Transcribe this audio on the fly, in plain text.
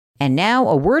And now,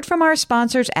 a word from our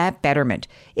sponsors at Betterment.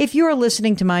 If you're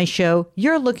listening to my show,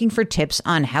 you're looking for tips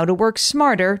on how to work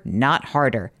smarter, not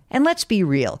harder. And let's be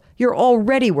real, you're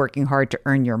already working hard to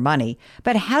earn your money,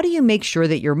 but how do you make sure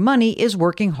that your money is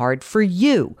working hard for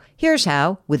you? Here's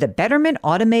how. With a Betterment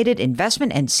automated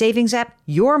investment and savings app,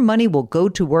 your money will go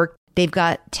to work. They've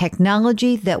got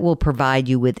technology that will provide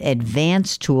you with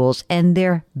advanced tools, and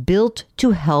they're built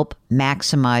to help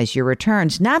maximize your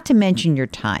returns, not to mention your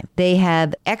time. They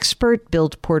have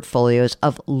expert-built portfolios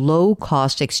of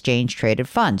low-cost exchange-traded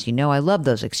funds. You know I love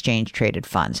those exchange-traded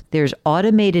funds. There's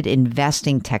automated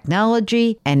investing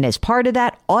technology, and as part of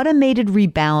that, automated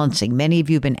rebalancing. Many of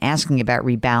you have been asking about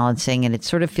rebalancing, and it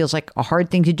sort of feels like a hard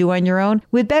thing to do on your own.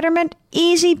 With Betterment,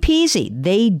 easy peasy.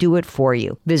 They do it for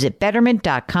you. Visit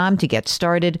Betterment.com to get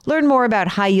started. Learn more about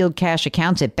high-yield cash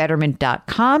accounts at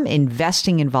Betterment.com.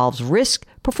 Investing involves risk.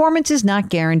 Performance is not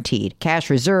guaranteed.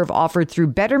 Cash reserve offered through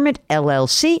Betterment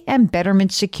LLC and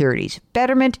Betterment Securities.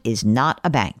 Betterment is not a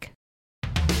bank.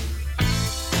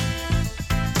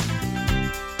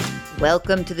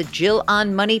 Welcome to the Jill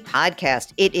on Money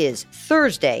podcast. It is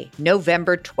Thursday,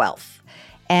 November 12th.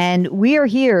 And we are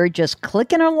here just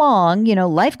clicking along. You know,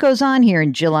 life goes on here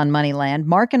in Jill on Money land.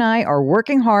 Mark and I are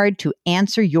working hard to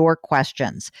answer your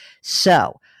questions.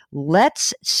 So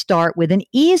let's start with an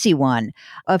easy one.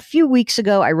 A few weeks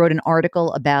ago, I wrote an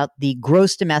article about the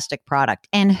gross domestic product.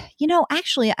 And, you know,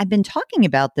 actually, I've been talking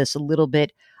about this a little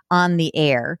bit on the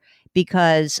air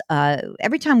because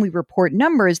every time we report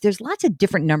numbers, there's lots of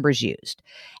different numbers used.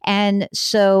 And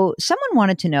so someone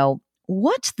wanted to know,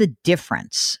 what's the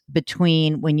difference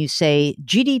between when you say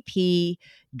GDP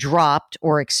dropped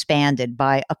or expanded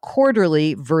by a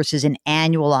quarterly versus an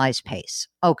annualized pace?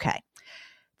 Okay.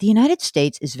 The United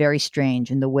States is very strange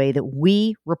in the way that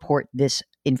we report this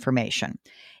information.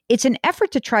 It's an effort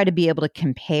to try to be able to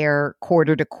compare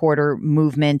quarter to quarter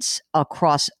movements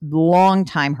across long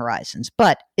time horizons.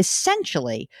 But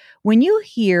essentially, when you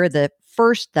hear the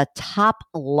top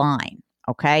line,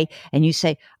 okay, and you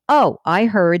say, oh, I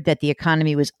heard that the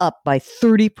economy was up by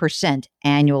 30%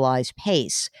 annualized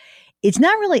pace. It's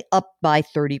not really up by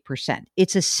 30%.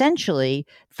 It's essentially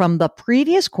from the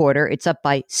previous quarter, it's up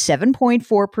by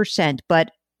 7.4%.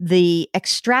 But the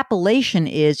extrapolation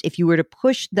is if you were to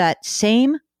push that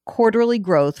same quarterly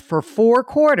growth for 4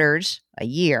 quarters a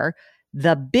year,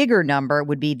 the bigger number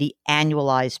would be the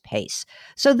annualized pace.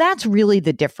 So that's really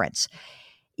the difference.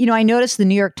 You know, I noticed the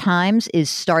New York Times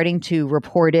is starting to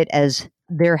report it as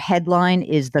their headline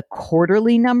is the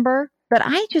quarterly number. But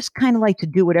I just kind of like to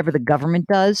do whatever the government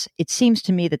does. It seems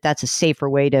to me that that's a safer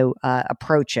way to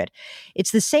approach it.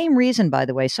 It's the same reason, by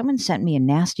the way, someone sent me a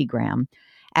nastygram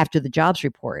after the jobs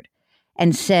report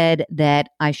and said that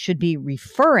I should be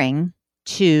referring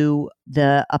to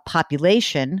a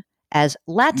population as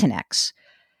Latinx.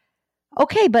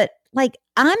 Okay, but like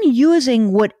I'm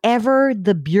using whatever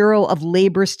the Bureau of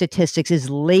Labor Statistics is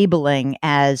labeling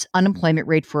as unemployment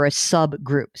rate for a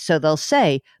subgroup. So they'll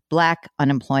say Black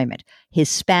unemployment,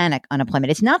 Hispanic unemployment.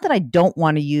 It's not that I don't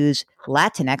want to use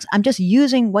Latinx. I'm just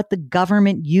using what the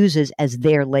government uses as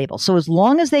their label. So as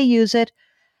long as they use it,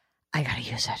 I got to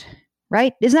use it.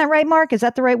 Right? Isn't that right, Mark? Is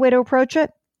that the right way to approach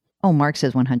it? Oh, Mark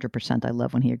says 100%. I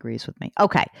love when he agrees with me.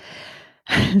 Okay.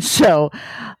 So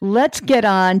let's get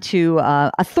on to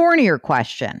a thornier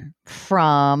question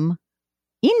from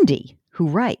Indy, who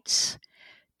writes,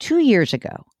 2 years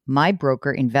ago, my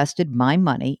broker invested my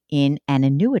money in an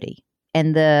annuity,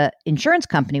 and the insurance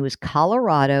company was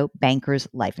Colorado Bankers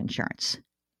Life Insurance.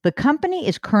 The company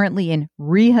is currently in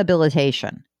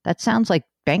rehabilitation. That sounds like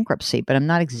bankruptcy, but I'm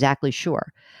not exactly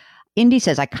sure. Indy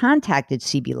says, I contacted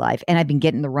CB Life, and I've been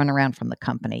getting the runaround from the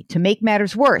company. To make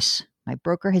matters worse, my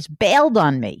broker has bailed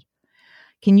on me.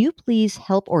 Can you please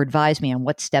help or advise me on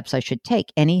what steps I should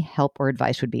take? Any help or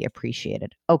advice would be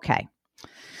appreciated. Okay.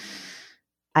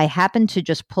 I happened to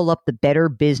just pull up the Better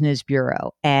Business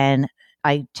Bureau and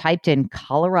I typed in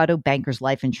Colorado Bankers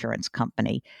Life Insurance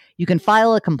Company. You can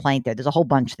file a complaint there. There's a whole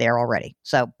bunch there already.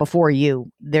 So before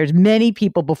you, there's many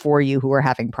people before you who are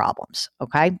having problems.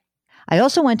 Okay. I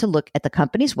also went to look at the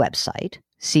company's website,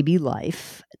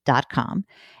 cblife.com,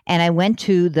 and I went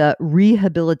to the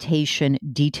rehabilitation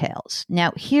details.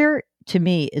 Now, here to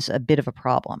me is a bit of a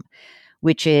problem,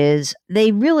 which is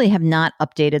they really have not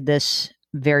updated this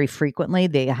very frequently.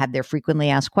 They have their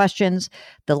frequently asked questions.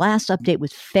 The last update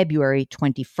was February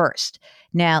 21st.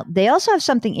 Now, they also have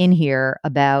something in here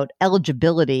about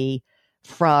eligibility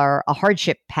for a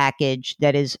hardship package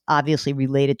that is obviously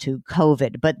related to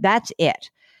COVID, but that's it.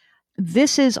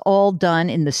 This is all done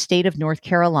in the state of North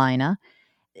Carolina.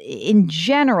 In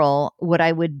general, what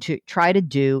I would try to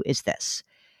do is this.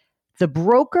 The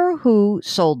broker who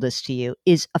sold this to you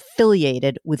is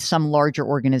affiliated with some larger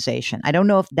organization. I don't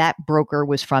know if that broker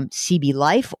was from CB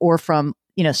Life or from,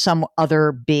 some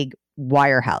other big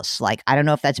wirehouse. Like, I don't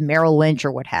know if that's Merrill Lynch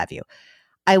or what have you.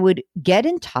 I would get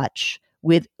in touch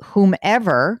with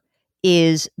whomever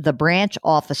is the branch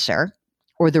officer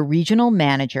or the regional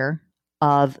manager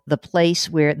of the place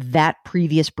where that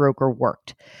previous broker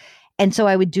worked. And so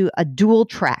I would do a dual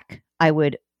track. I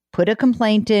would put a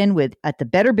complaint in at the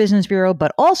Better Business Bureau,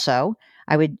 but also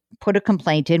I would put a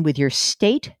complaint in with your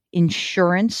state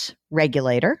insurance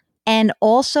regulator and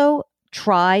also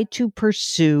try to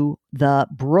pursue the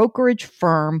brokerage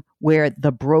firm where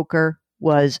the broker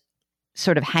was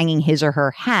sort of hanging his or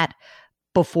her hat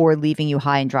before leaving you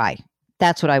high and dry.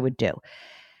 That's what I would do.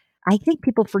 I think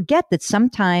people forget that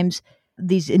sometimes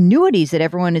these annuities that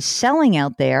everyone is selling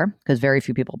out there, because very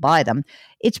few people buy them,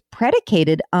 it's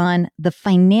predicated on the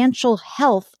financial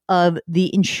health of the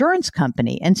insurance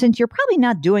company. And since you're probably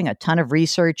not doing a ton of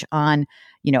research on,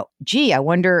 I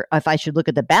wonder if I should look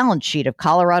at the balance sheet of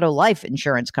Colorado Life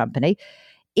Insurance Company,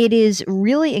 it is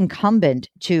really incumbent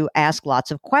to ask lots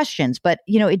of questions. But,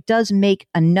 it does make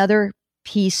another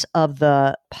piece of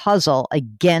the puzzle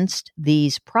against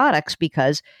these products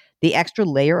because the extra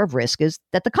layer of risk is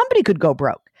that the company could go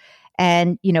broke.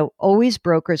 And, always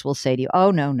brokers will say to you,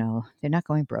 oh, no, they're not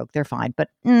going broke. They're fine. But,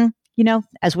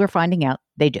 as we're finding out,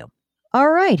 they do.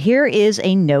 All right. Here is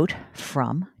a note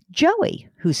from Joey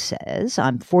who says,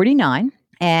 I'm 49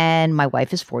 and my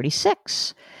wife is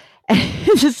 46.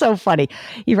 This is so funny.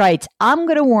 He writes, I'm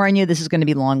going to warn you, this is going to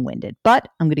be long-winded, but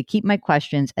I'm going to keep my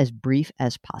questions as brief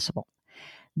as possible.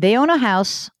 They own a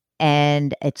house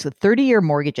and it's a 30-year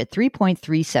mortgage at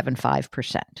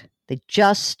 3.375%. They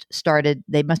just started,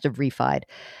 they must have refied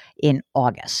in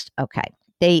August. Okay.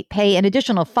 They pay an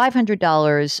additional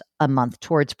 $500 a month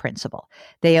towards principal.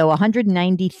 They owe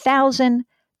 $190,000.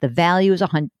 The value is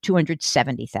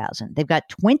 $270,000. They've got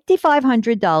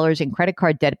 $2,500 in credit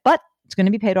card debt, but it's going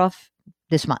to be paid off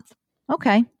this month.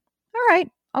 Okay. All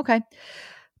right. Okay.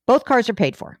 Both cars are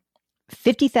paid for.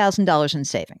 $50,000 in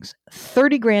savings,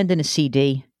 $30,000 in a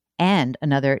CD, and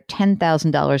another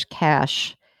 $10,000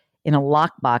 cash in a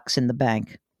lockbox in the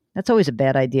bank. That's always a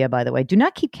bad idea, by the way. Do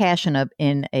not keep cash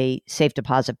in a safe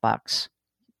deposit box.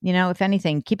 If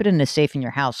anything, keep it in a safe in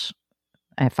your house.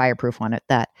 I have fireproof on it.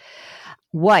 That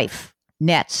wife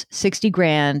nets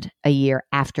 $60,000 a year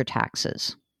after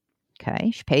taxes.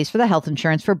 Okay. She pays for the health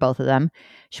insurance for both of them.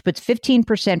 She puts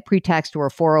 15% pre-tax to her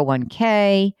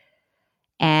 401k,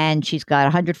 and she's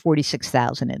got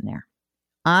 $146,000 in there.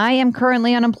 I am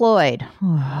currently unemployed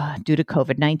due to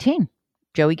COVID-19.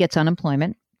 Joey gets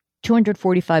unemployment,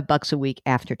 $245 a week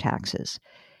after taxes.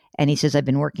 And he says, I've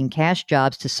been working cash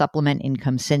jobs to supplement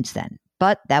income since then,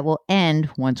 but that will end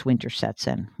once winter sets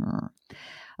in.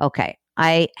 Okay.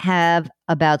 I have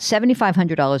about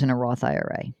 $7,500 in a Roth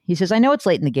IRA. He says, I know it's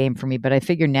late in the game for me, but I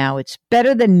figure now it's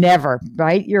better than never,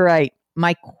 right? You're right.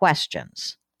 My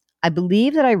questions. I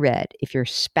believe that I read if your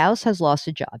spouse has lost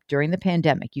a job during the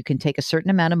pandemic, you can take a certain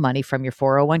amount of money from your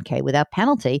 401k without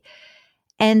penalty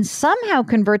and somehow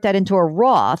convert that into a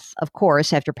Roth, of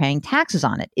course, after paying taxes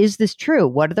on it. Is this true?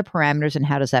 What are the parameters and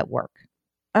how does that work?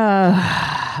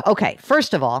 Okay.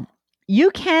 First of all,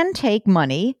 you can take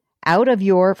money out of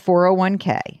your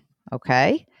 401k,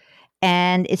 okay?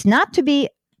 And it's not to be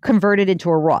converted into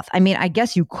a Roth. I mean, I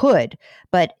guess you could,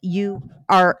 but you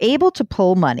are able to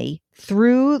pull money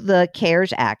through the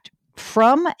CARES Act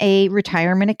from a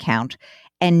retirement account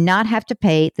and not have to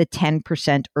pay the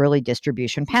 10% early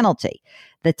distribution penalty.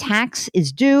 The tax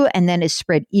is due and then is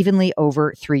spread evenly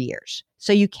over 3 years.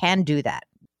 So you can do that.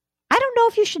 I don't know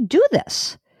if you should do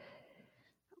this.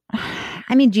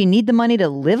 I mean, do you need the money to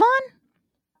live on?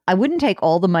 I wouldn't take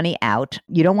all the money out.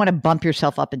 You don't want to bump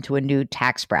yourself up into a new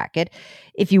tax bracket.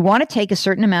 If you want to take a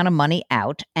certain amount of money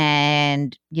out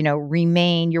and,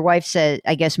 remain, your wife said,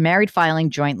 I guess, married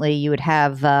filing jointly, you would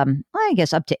have, up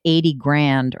to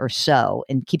 $80,000 or so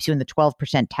and keeps you in the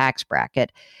 12% tax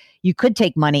bracket. You could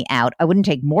take money out. I wouldn't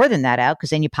take more than that out because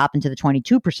then you pop into the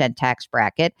 22% tax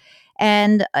bracket.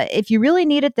 And if you really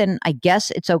need it, then I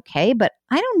guess it's okay. But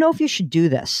I don't know if you should do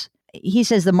this. He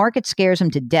says the market scares him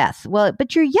to death. Well,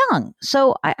 but you're young.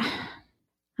 So I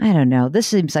don't know. This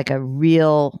seems like I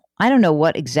don't know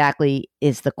what exactly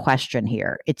is the question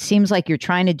here. It seems like you're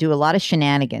trying to do a lot of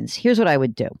shenanigans. Here's what I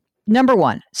would do. Number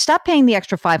one, stop paying the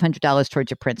extra $500 towards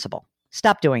your principal.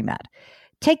 Stop doing that.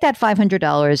 Take that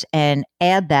 $500 and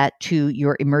add that to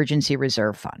your emergency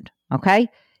reserve fund. Okay?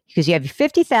 Because you have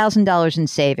 $50,000 in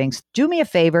savings. Do me a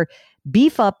favor.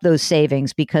 Beef up those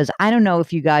savings because I don't know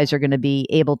if you guys are going to be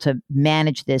able to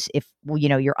manage this if,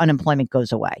 your unemployment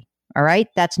goes away. All right.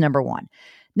 That's number one.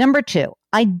 Number two,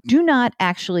 I do not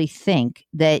actually think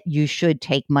that you should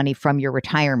take money from your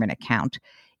retirement account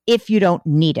if you don't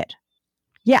need it.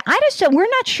 Yeah, we're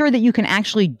not sure that you can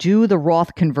actually do the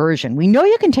Roth conversion. We know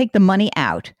you can take the money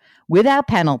out without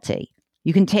penalty.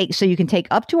 You can take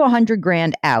up to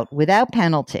 $100,000 out without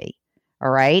penalty. All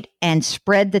right. And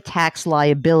spread the tax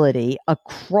liability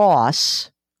across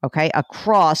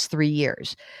 3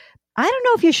 years. I don't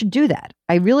know if you should do that.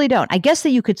 I really don't. I guess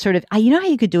that you could you know how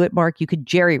you could do it, Mark? You could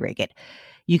jerry rig it.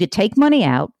 You could take money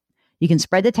out. You can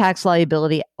spread the tax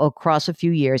liability across a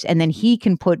few years, and then he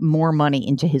can put more money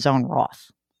into his own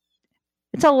Roth.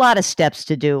 It's a lot of steps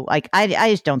to do. Like, I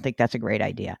just don't think that's a great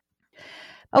idea.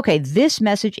 Okay, this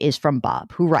message is from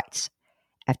Bob, who writes,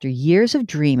 after years of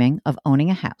dreaming of owning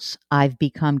a house, I've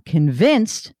become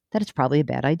convinced that it's probably a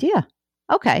bad idea.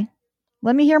 Okay,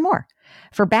 let me hear more.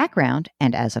 For background,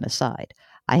 and as an aside,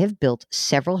 I have built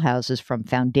several houses from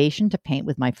foundation to paint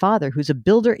with my father, who's a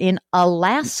builder in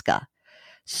Alaska.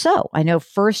 So I know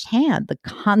firsthand the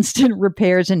constant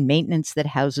repairs and maintenance that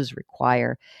houses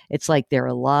require. It's like they're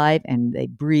alive and they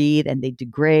breathe and they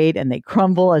degrade and they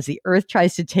crumble as the earth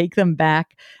tries to take them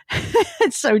back.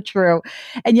 It's so true.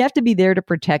 And you have to be there to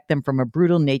protect them from a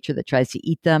brutal nature that tries to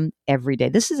eat them every day.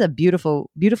 This is a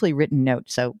beautifully written note.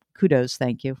 So kudos.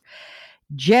 Thank you.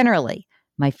 Generally,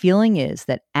 my feeling is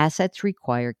that assets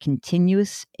require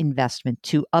continuous investment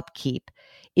to upkeep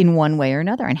in one way or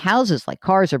another. And houses, like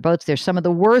cars or boats, they're some of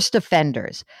the worst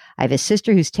offenders. I have a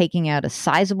sister who's taking out a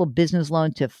sizable business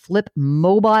loan to flip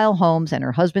mobile homes, and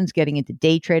her husband's getting into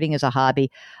day trading as a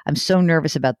hobby. I'm so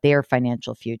nervous about their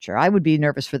financial future. I would be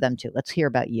nervous for them too. Let's hear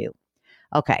about you.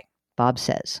 Okay, Bob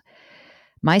says,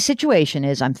 my situation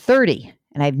is I'm 30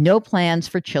 and I have no plans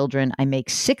for children. I make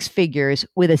six figures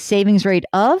with a savings rate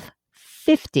of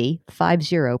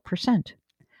 50%.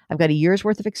 I've got a year's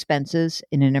worth of expenses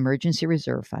in an emergency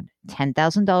reserve fund,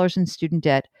 $10,000 in student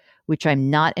debt, which I'm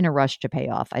not in a rush to pay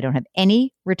off. I don't have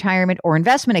any retirement or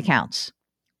investment accounts.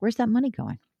 Where's that money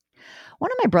going?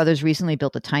 One of my brothers recently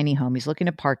built a tiny home. He's looking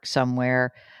to park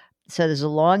somewhere. So there's a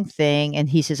long thing. And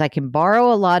he says, I can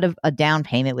borrow a down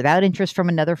payment without interest from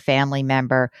another family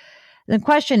member. The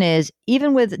question is,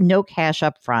 even with no cash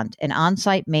up front, an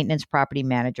on-site maintenance property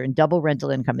manager and double rental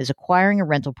income, is acquiring a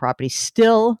rental property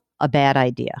still a bad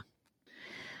idea?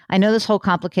 I know this whole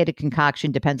complicated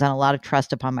concoction depends on a lot of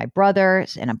trust upon my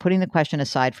brothers, and I'm putting the question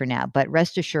aside for now, but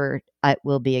rest assured it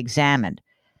will be examined.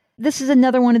 This is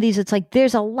another one of these. It's like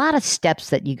there's a lot of steps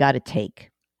that you got to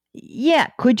take. Yeah,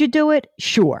 could you do it?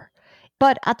 Sure.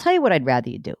 But I'll tell you what I'd rather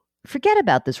you do. Forget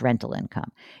about this rental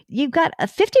income. You've got a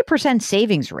 50%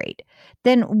 savings rate.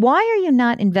 Then why are you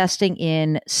not investing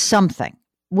in something?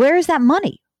 Where is that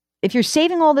money? If you're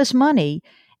saving all this money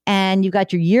and you've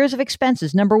got your years of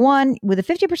expenses, number one, with a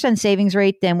 50% savings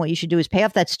rate, then what you should do is pay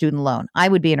off that student loan. I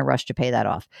would be in a rush to pay that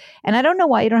off. And I don't know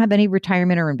why you don't have any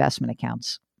retirement or investment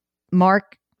accounts.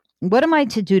 Mark, what am I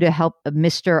to do to help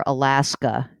Mr.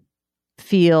 Alaska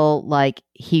feel like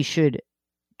he should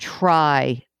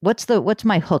try? What's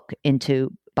my hook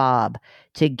into Bob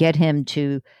to get him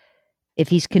to, if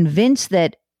he's convinced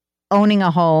that owning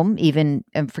a home, even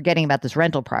and forgetting about this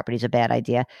rental property, is a bad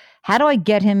idea, how do I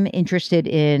get him interested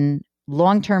in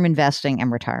long-term investing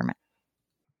and retirement?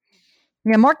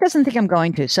 Yeah, Mark doesn't think I'm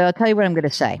going to, so I'll tell you what I'm going to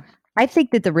say. I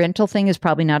think that the rental thing is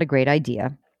probably not a great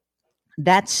idea.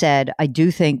 That said, I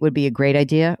do think would be a great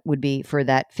idea would be for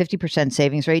that 50%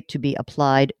 savings rate to be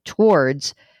applied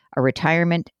towards a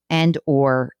retirement and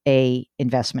or a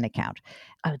investment account.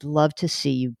 I would love to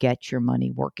see you get your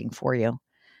money working for you.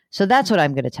 So that's what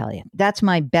I'm going to tell you. That's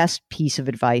my best piece of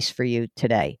advice for you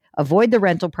today. Avoid the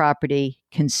rental property.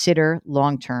 Consider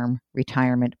long-term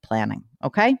retirement planning.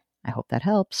 Okay? I hope that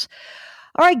helps.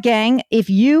 All right, gang, if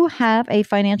you have a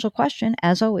financial question,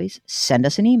 as always, send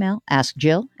us an email. Ask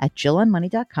Jill at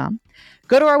jillonmoney.com.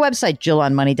 Go to our website,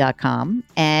 jillonmoney.com,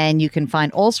 and you can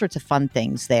find all sorts of fun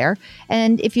things there.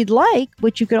 And if you'd like,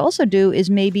 what you could also do is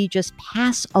maybe just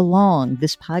pass along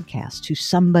this podcast to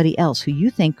somebody else who you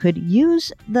think could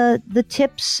use the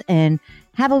tips and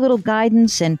have a little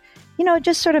guidance and, you know,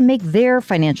 just sort of make their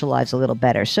financial lives a little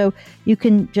better. So you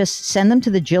can just send them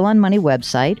to the Jill on Money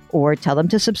website or tell them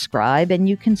to subscribe, and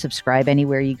you can subscribe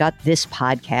anywhere you got this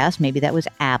podcast. Maybe that was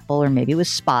Apple or maybe it was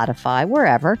Spotify,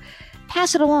 wherever.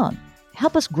 Pass it along.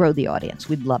 Help us grow the audience.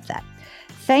 We'd love that.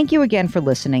 Thank you again for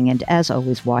listening. And as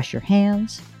always, wash your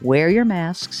hands, wear your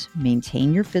masks,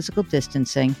 maintain your physical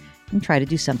distancing, and try to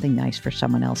do something nice for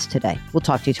someone else today. We'll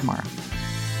talk to you tomorrow.